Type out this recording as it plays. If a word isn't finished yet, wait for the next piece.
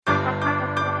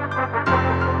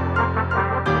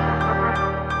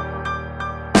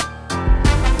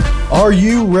Are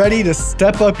you ready to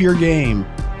step up your game?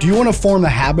 Do you want to form the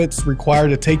habits required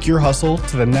to take your hustle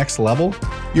to the next level?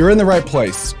 You're in the right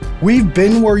place. We've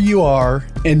been where you are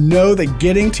and know that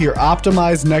getting to your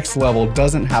optimized next level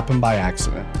doesn't happen by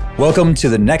accident. Welcome to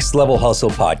the Next Level Hustle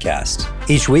podcast.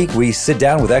 Each week, we sit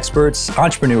down with experts,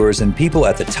 entrepreneurs, and people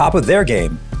at the top of their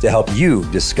game to help you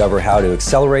discover how to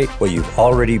accelerate what you've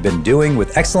already been doing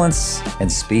with excellence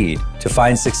and speed to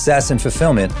find success and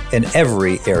fulfillment in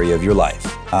every area of your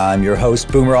life. I'm your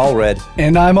host, Boomer Allred.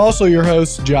 And I'm also your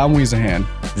host, John Wiesahan.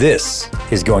 This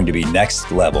is going to be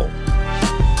Next Level.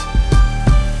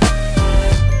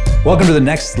 Welcome to the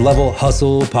Next Level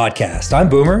Hustle podcast. I'm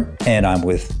Boomer, and I'm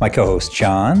with my co-host,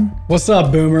 John. What's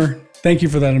up, Boomer? Thank you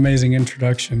for that amazing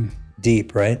introduction.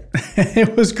 Deep, right?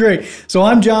 It was great. So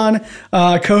I'm John,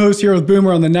 co-host here with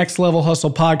Boomer on the Next Level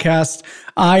Hustle podcast.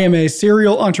 I am a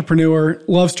serial entrepreneur,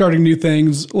 love starting new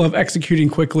things, love executing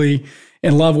quickly,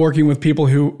 and love working with people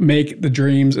who make the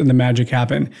dreams and the magic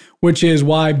happen, which is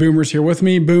why Boomer's here with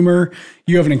me. Boomer,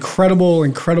 you have an incredible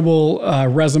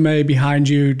resume behind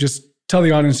you. Just tell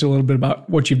the audience a little bit about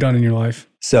what you've done in your life.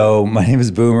 So my name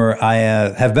is Boomer. I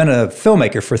have been a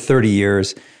filmmaker for 30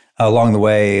 years. Along the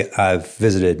way, I've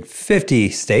visited 50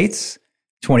 states,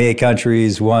 28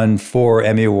 countries, won 4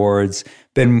 Emmy Awards,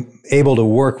 been able to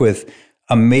work with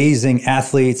amazing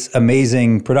athletes,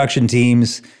 amazing production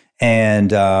teams,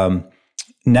 and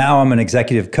now I'm an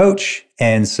executive coach.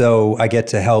 And so I get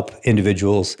to help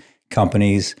individuals,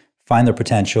 companies find their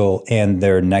potential and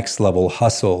their next level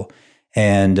hustle.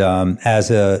 And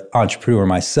as an entrepreneur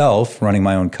myself, running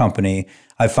my own company,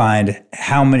 I find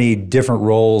how many different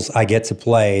roles I get to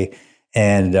play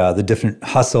and the different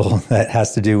hustle that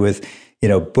has to do with,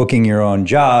 booking your own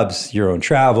jobs, your own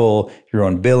travel, your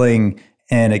own billing,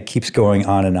 and it keeps going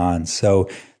on and on. So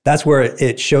that's where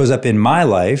it shows up in my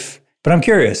life. But I'm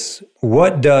curious,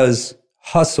 what does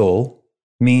hustle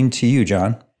mean to you,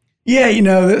 John? Yeah,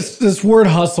 this word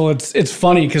hustle, it's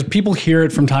funny because people hear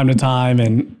it from time to time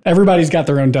and everybody's got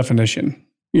their own definition,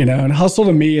 and hustle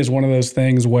to me is one of those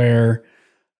things where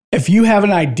if you have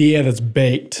an idea that's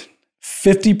baked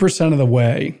 50% of the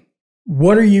way,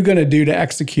 what are you going to do to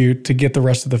execute to get the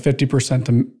rest of the 50%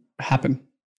 to happen,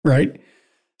 right?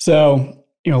 So,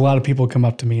 a lot of people come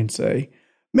up to me and say,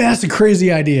 man, that's a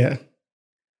crazy idea.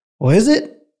 Well, is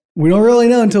it? We don't really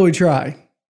know until we try.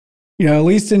 At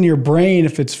least in your brain,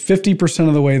 if it's 50%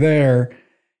 of the way there,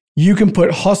 you can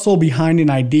put hustle behind an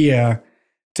idea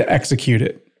to execute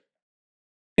it.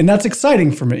 And that's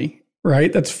exciting for me,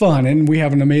 right? That's fun. And we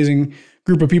have an amazing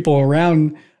group of people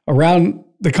around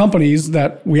the companies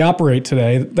that we operate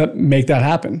today that make that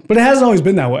happen. But it hasn't always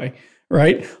been that way,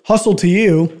 right? Hustle to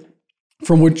you,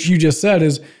 from what you just said,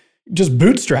 is just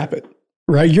bootstrap it,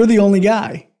 right? You're the only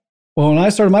guy. Well, when I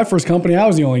started my first company, I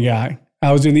was the only guy.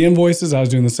 I was doing the invoices, I was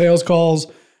doing the sales calls,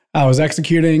 I was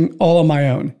executing all on my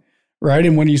own, right?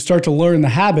 And when you start to learn the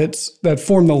habits that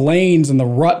form the lanes and the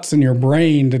ruts in your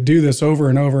brain to do this over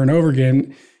and over and over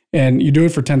again, and you do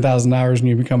it for 10,000 hours and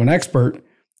you become an expert,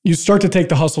 you start to take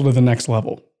the hustle to the next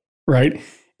level, right?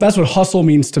 That's what hustle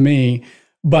means to me.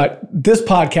 But this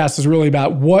podcast is really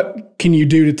about what can you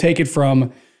do to take it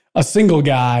from a single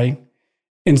guy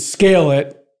and scale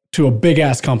it to a big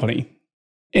ass company.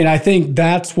 And I think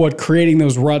that's what creating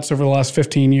those ruts over the last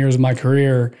 15 years of my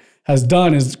career has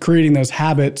done, is creating those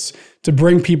habits to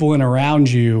bring people in around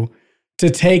you to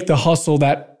take the hustle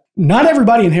that not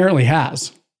everybody inherently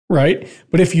has, right?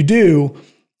 But if you do,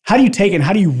 how do you take it and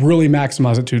how do you really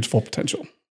maximize it to its full potential?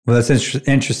 Well, that's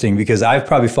interesting because I've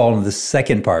probably fallen into the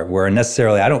second part where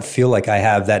necessarily I don't feel like I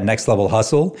have that next level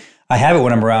hustle. I have it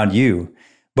when I'm around you,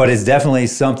 but it's definitely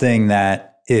something that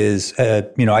is,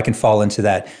 I can fall into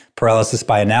that paralysis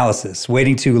by analysis,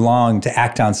 waiting too long to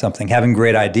act on something, having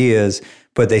great ideas,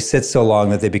 but they sit so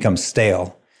long that they become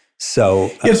stale. So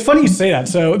it's funny you say that.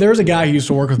 So there's a guy who used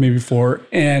to work with me before,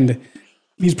 and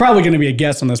he's probably going to be a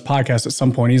guest on this podcast at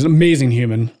some point. He's an amazing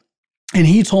human. And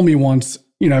he told me once,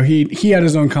 he had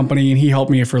his own company and he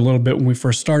helped me for a little bit when we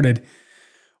first started.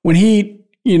 When he,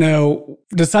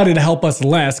 decided to help us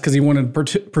less because he wanted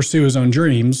to pursue his own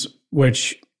dreams,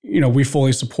 which we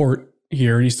fully support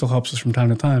here, and he still helps us from time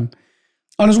to time.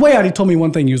 On his way out, he told me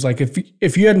one thing. He was like,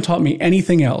 if you hadn't taught me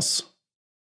anything else,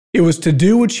 it was to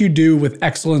do what you do with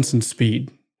excellence and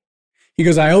speed. He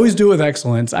goes, I always do it with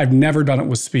excellence. I've never done it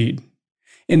with speed.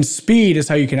 And speed is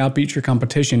how you can outbeat your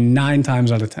competition 9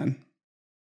 times out of 10.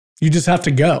 You just have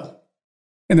to go.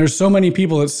 And there's so many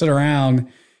people that sit around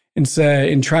and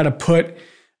say, and try to put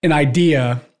an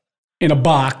idea in a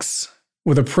box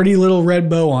with a pretty little red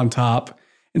bow on top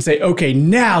and say, okay,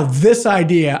 now this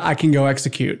idea I can go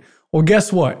execute. Well,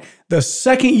 guess what? The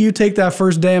second you take that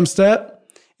first damn step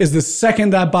is the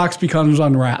second that box becomes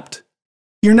unwrapped.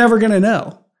 You're never going to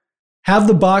know. Have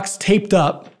the box taped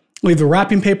up, leave the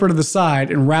wrapping paper to the side,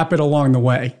 and wrap it along the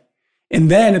way. And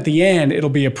then at the end, it'll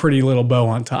be a pretty little bow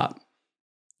on top.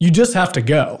 You just have to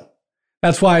go.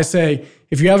 That's why I say,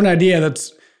 if you have an idea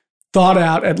that's thought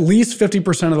out at least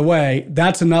 50% of the way,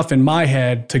 that's enough in my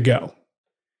head to go.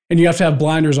 And you have to have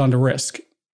blinders on to risk.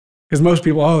 Because most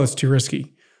people, oh, that's too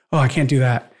risky. Oh, I can't do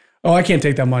that. Oh, I can't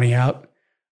take that money out.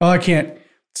 Oh, I can't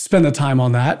spend the time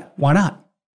on that. Why not?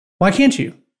 Why can't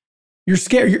you? You're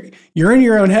scared. You're in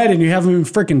your own head and you haven't even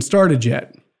freaking started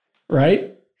yet,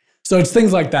 right? So it's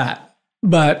things like that.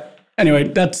 But anyway,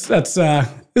 this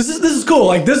is cool.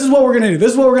 Like, this is what we're gonna do.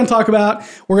 This is what we're gonna talk about.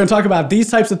 We're gonna talk about these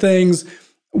types of things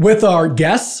with our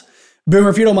guests. Boomer,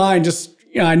 if you don't mind,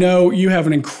 I know you have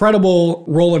an incredible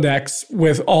Rolodex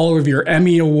with all of your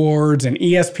Emmy Awards and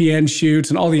ESPN shoots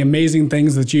and all the amazing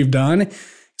things that you've done.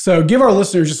 So give our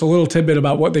listeners just a little tidbit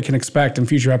about what they can expect in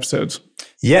future episodes.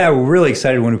 Yeah, we're really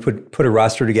excited when we put a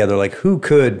roster together. Like, who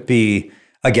could be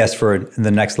a guest for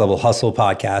the Next Level Hustle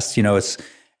podcast? You know, it's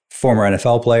former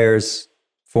NFL players,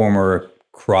 former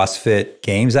CrossFit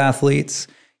Games athletes,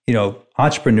 you know,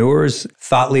 entrepreneurs,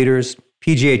 thought leaders,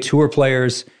 PGA Tour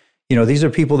players. You know, these are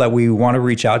people that we want to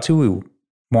reach out to. We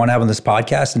want to have on this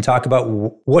podcast and talk about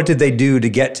what did they do to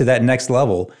get to that next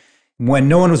level when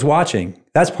no one was watching.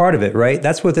 That's part of it, right?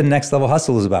 That's what the Next Level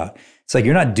Hustle is about. It's like,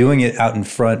 you're not doing it out in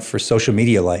front for social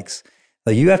media likes.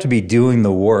 Like, you have to be doing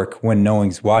the work when no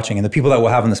one's watching. And the people that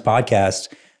we'll have on this podcast,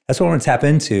 that's what I want to tap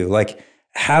into. Like,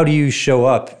 how do you show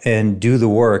up and do the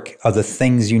work of the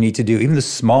things you need to do, even the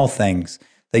small things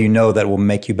that you know that will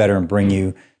make you better and bring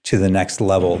you to the next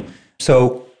level?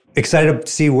 So excited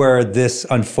to see where this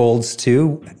unfolds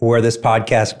to, where this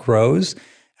podcast grows.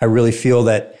 I really feel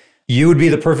that you would be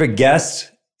the perfect guest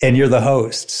and you're the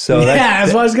host. So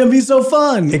that's why it's going to be so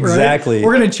fun. Exactly. Right?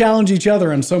 We're going to challenge each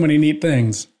other on so many neat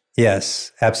things.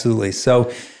 Yes, absolutely.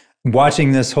 So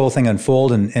watching this whole thing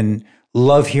unfold and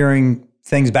love hearing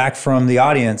things back from the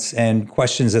audience and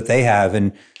questions that they have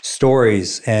and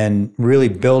stories, and really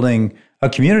building a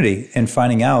community and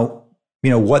finding out, you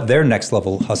know, what their next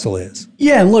level hustle is.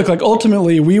 Yeah. And look, like,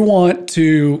 ultimately we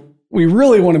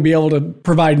really want to be able to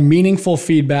provide meaningful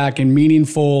feedback and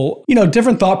meaningful, you know,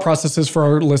 different thought processes for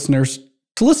our listeners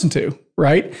to listen to,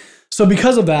 right? So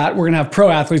because of that, we're going to have pro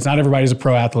athletes. Not everybody's a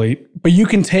pro athlete, but you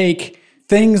can take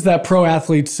things that pro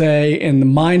athletes say and the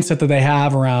mindset that they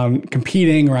have around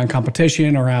competing, around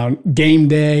competition, around game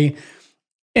day,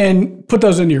 and put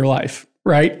those into your life,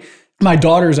 right? My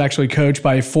daughter is actually coached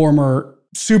by a former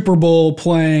Super Bowl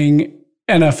playing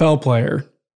NFL player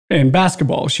in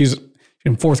basketball. She's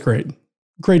in fourth grade.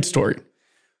 Great story.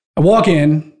 I walk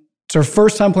in. It's her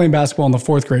first time playing basketball in the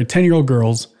fourth grade, 10-year-old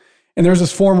girls. And there's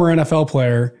this former NFL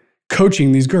player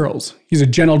coaching these girls. He's a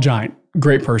gentle giant,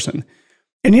 great person.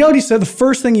 And you know what he said? The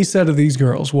first thing he said to these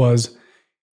girls was,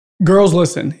 girls,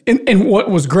 listen. And what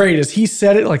was great is he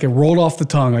said it like it rolled off the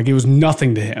tongue, like it was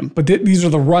nothing to him. But these are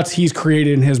the ruts he's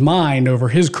created in his mind over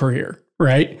his career,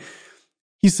 right?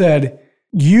 He said,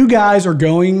 you guys are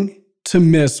going to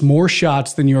miss more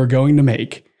shots than you are going to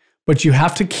make, but you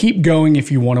have to keep going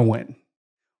if you want to win.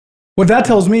 What that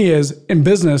tells me is, in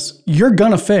business, you're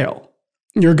going to fail.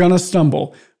 You're going to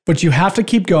stumble, but you have to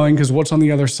keep going because what's on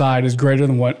the other side is greater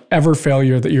than whatever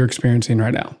failure that you're experiencing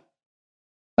right now.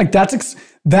 Like,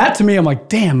 that to me, I'm like,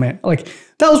 damn, man, like,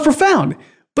 that was profound.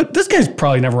 But this guy's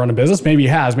probably never run a business. Maybe he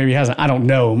has, maybe he hasn't. I don't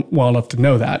know him well enough to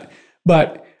know that.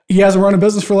 But he hasn't run a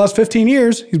business for the last 15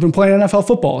 years. He's been playing NFL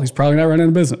football. He's probably not running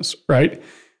a business, right?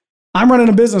 I'm running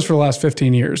a business for the last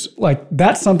 15 years. Like,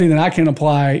 that's something that I can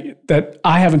apply that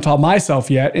I haven't taught myself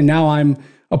yet. And now I'm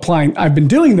applying. I've been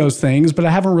doing those things, but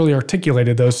I haven't really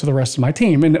articulated those to the rest of my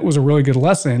team. And it was a really good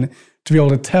lesson to be able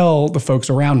to tell the folks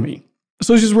around me.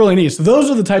 So it's just really neat. So those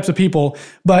are the types of people.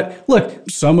 But look,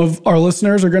 some of our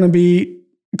listeners are going to be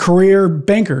career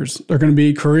bankers. They're going to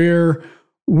be career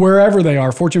wherever they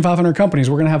are, Fortune 500 companies.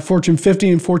 We're going to have Fortune 50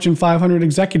 and Fortune 500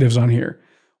 executives on here.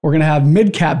 We're going to have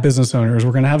mid-cap business owners.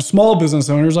 We're going to have small business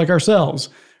owners like ourselves,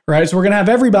 right? So we're going to have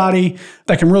everybody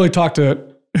that can really talk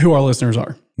to who our listeners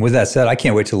are. With that said, I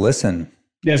can't wait to listen.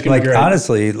 Yeah, it's going to be great.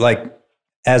 Honestly, like,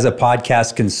 as a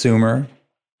podcast consumer,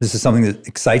 this is something that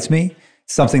excites me.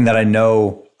 It's something that I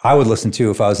know I would listen to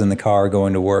if I was in the car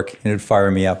going to work, and it would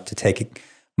fire me up to take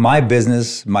my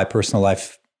business, my personal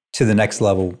life to the next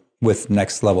level with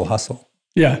Next Level Hustle.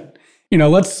 Yeah. You know,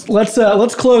 let's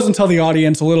close and tell the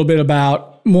audience a little bit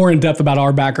more in depth about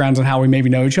our backgrounds and how we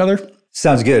maybe know each other.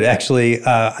 Sounds good. Actually,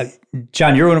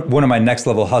 John, you're one of my Next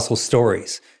Level Hustle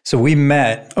stories. So we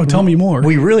met. Oh, tell me more.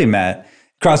 We really met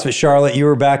CrossFit Charlotte. You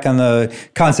were back on the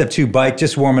Concept 2 bike,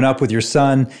 just warming up with your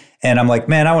son. And I'm like,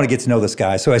 man, I want to get to know this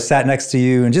guy. So I sat next to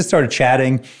you and just started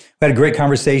chatting. We had a great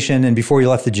conversation. And before you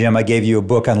left the gym, I gave you a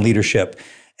book on leadership.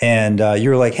 And you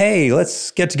were like, hey,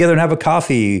 let's get together and have a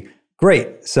coffee.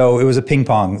 Great. So it was a ping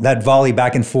pong, that volley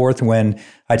back and forth when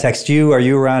I text you, are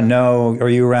you around? No. Are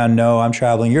you around? No, I'm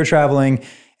traveling. You're traveling.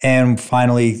 And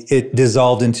finally, it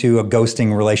dissolved into a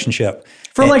ghosting relationship.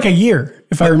 For like a year,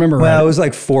 if I remember right. Well, it was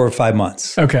like 4 or 5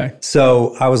 months. Okay.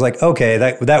 So I was like, okay,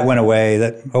 that went away.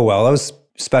 That was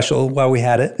special while we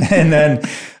had it. And then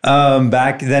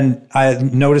then I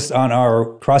noticed on our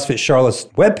CrossFit Charlotte's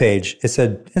webpage, it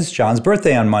said, it's John's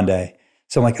birthday on Monday.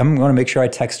 So I'm like, I'm going to make sure I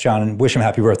text John and wish him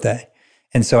happy birthday.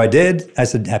 And so I did. I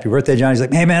said, happy birthday, John. He's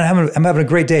like, hey, man, I'm having a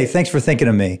great day. Thanks for thinking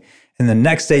of me. And the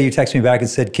next day you text me back and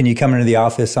said, can you come into the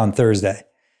office on Thursday?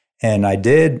 And I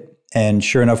did. And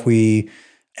sure enough, we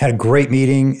had a great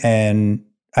meeting and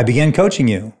I began coaching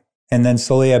you. And then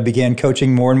slowly I began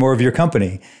coaching more and more of your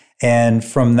company. And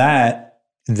from that,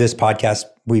 this podcast,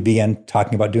 we began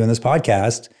talking about doing this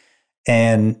podcast.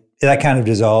 And that kind of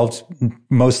dissolved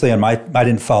mostly I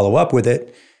didn't follow up with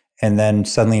it. And then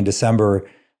suddenly in December,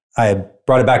 I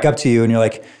brought it back up to you and you're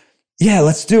like, yeah,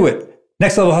 let's do it.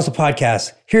 Next Level Hustle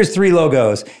podcast. Here's 3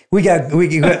 logos. We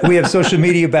have social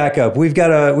media backup. We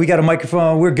got a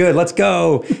microphone. We're good. Let's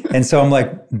go. And so I'm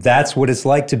like, that's what it's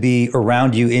like to be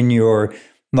around you in your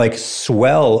like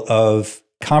swell of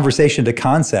conversation to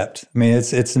concept. I mean,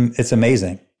 it's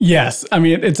amazing. Yes. I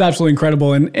mean, it's absolutely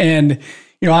incredible. And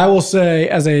you know, I will say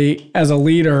as a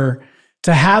leader,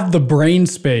 to have the brain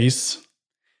space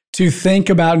to think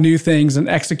about new things and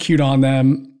execute on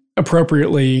them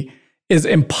appropriately is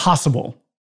impossible.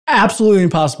 Absolutely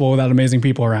impossible without amazing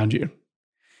people around you.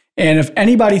 And if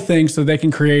anybody thinks that they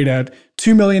can create a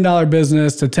 $2 million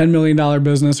business to $10 million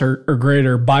business or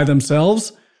greater by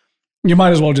themselves, you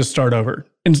might as well just start over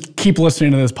and keep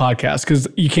listening to this podcast because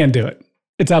you can't do it.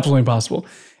 It's absolutely impossible.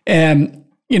 And,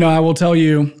 you know, I will tell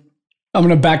you, I'm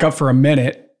going to back up for a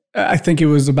minute. I think it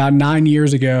was about 9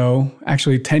 years ago,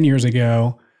 actually 10 years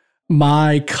ago,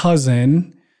 my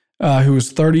cousin, who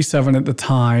was 37 at the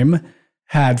time,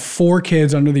 had 4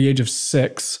 kids under the age of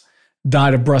 6,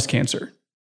 died of breast cancer.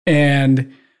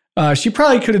 And she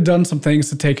probably could have done some things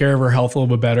to take care of her health a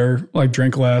little bit better, like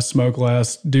drink less, smoke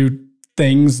less, do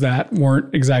things that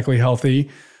weren't exactly healthy.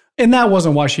 And that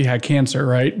wasn't why she had cancer,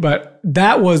 right? But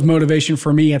that was motivation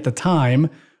for me at the time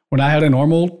when I had a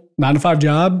normal 9-to-5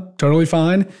 job, totally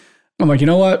fine. I'm like, you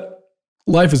know what?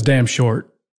 Life is damn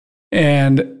short.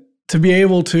 And to be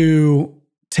able to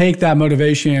take that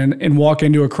motivation and walk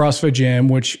into a CrossFit gym,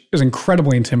 which is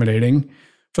incredibly intimidating.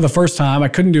 For the first time, I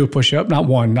couldn't do a push-up, not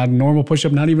one, not a normal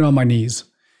push-up, not even on my knees.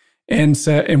 And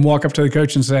walk up to the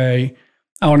coach and say,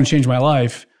 I want to change my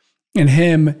life. And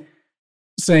him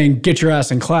saying, get your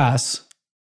ass in class.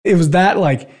 It was that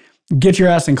like, get your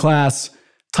ass in class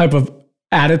type of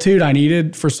attitude I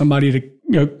needed for somebody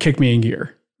to kick me in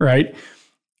gear, right?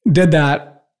 Did that,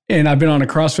 and I've been on a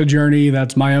CrossFit journey.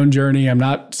 That's my own journey. I'm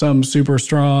not some super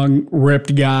strong,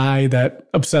 ripped guy that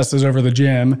obsesses over the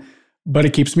gym, but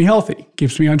it keeps me healthy,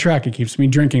 keeps me on track. It keeps me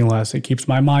drinking less. It keeps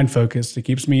my mind focused. It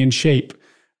keeps me in shape,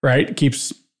 right? It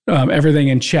keeps everything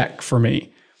in check for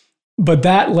me. But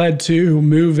that led to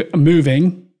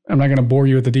moving. I'm not going to bore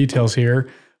you with the details here,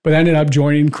 but I ended up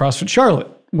joining CrossFit Charlotte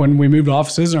when we moved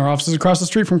offices, and our office is across the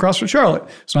street from CrossFit Charlotte.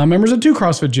 So I'm members of 2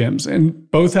 CrossFit gyms,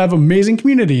 and both have amazing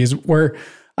communities where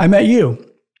I met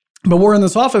you. But we're in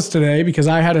this office today because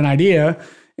I had an idea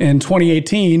in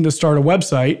 2018 to start a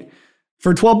website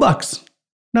for $12.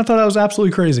 And I thought I was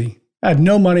absolutely crazy. I had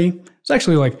no money. I was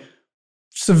actually like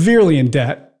severely in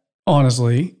debt,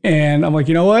 honestly. And I'm like,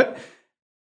 you know what?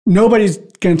 Nobody's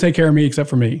going to take care of me except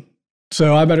for me.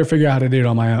 So I better figure out how to do it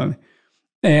on my own.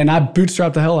 And I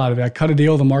bootstrapped the hell out of it. I cut a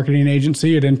deal with a marketing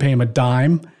agency. I didn't pay him a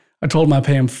dime. I told him I'd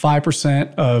pay him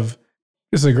 5% of,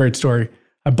 this is a great story.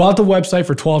 I bought the website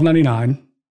for $12.99,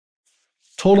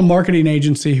 told a marketing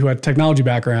agency who had a technology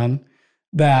background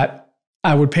that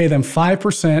I would pay them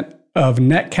 5% of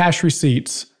net cash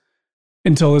receipts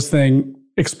until this thing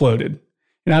exploded.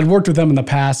 And I'd worked with them in the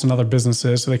past in other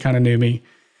businesses, so they kind of knew me.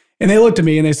 And they looked at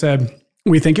me and they said,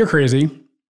 we think you're crazy,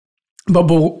 but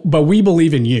we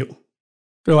believe in you.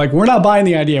 They're like, we're not buying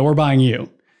the idea, we're buying you.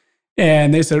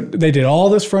 And they said they did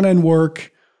all this front end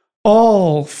work,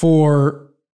 all for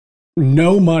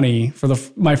no money. For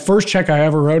my first check I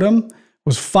ever wrote them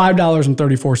was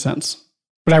 $5.34.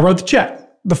 But I wrote the check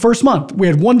the first month. We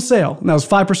had one sale, and that was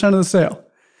 5% of the sale.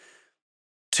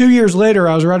 2 years later,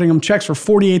 I was writing them checks for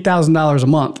 $48,000 a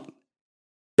month.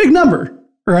 Big number,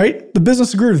 right? The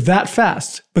business grew that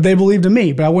fast, but they believed in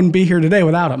me, but I wouldn't be here today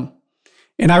without them.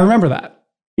 And I remember that,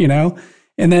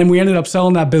 and then we ended up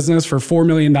selling that business for $4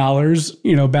 million,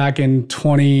 back in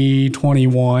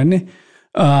 2021,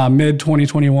 mid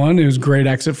 2021. It was a great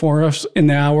exit for us. And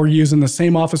now we're using the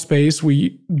same office space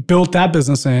we built that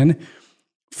business in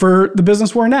for the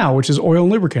business we're in now, which is oil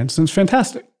and lubricants. And it's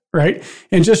fantastic, right?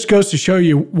 And just goes to show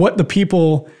you what the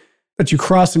people that you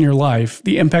cross in your life,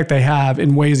 the impact they have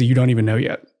in ways that you don't even know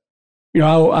yet.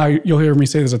 You'll hear me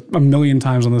say this a million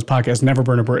times on this podcast, never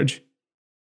burn a bridge.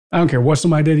 I don't care what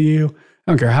somebody did to you.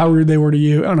 I don't care how rude they were to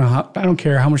you. I don't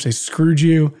care how much they screwed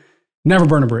you. Never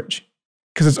burn a bridge,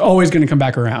 because it's always going to come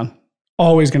back around.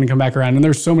 Always going to come back around. And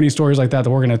there's so many stories like that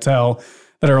we're going to tell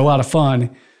that are a lot of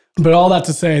fun. But all that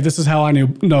to say, this is how I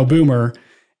know Boomer.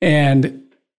 And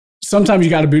sometimes you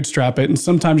got to bootstrap it, and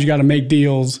sometimes you got to make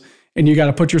deals, and you got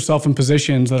to put yourself in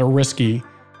positions that are risky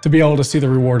to be able to see the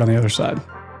reward on the other side.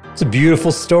 It's a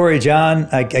beautiful story, John.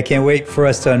 I can't wait for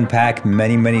us to unpack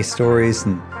many, many stories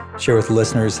and share with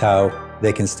listeners how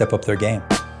they can step up their game.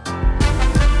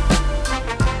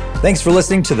 Thanks for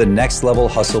listening to the Next Level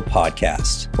Hustle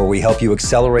podcast, where we help you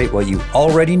accelerate what you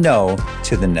already know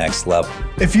to the next level.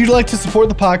 If you'd like to support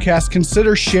the podcast,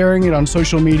 consider sharing it on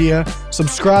social media,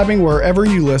 subscribing wherever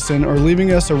you listen, or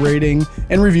leaving us a rating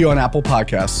and review on Apple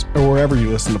Podcasts or wherever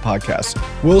you listen to podcasts.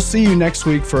 We'll see you next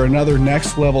week for another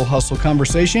Next Level Hustle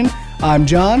conversation. I'm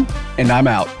John, and I'm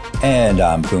out. And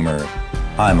I'm Boomer.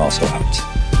 I'm also out.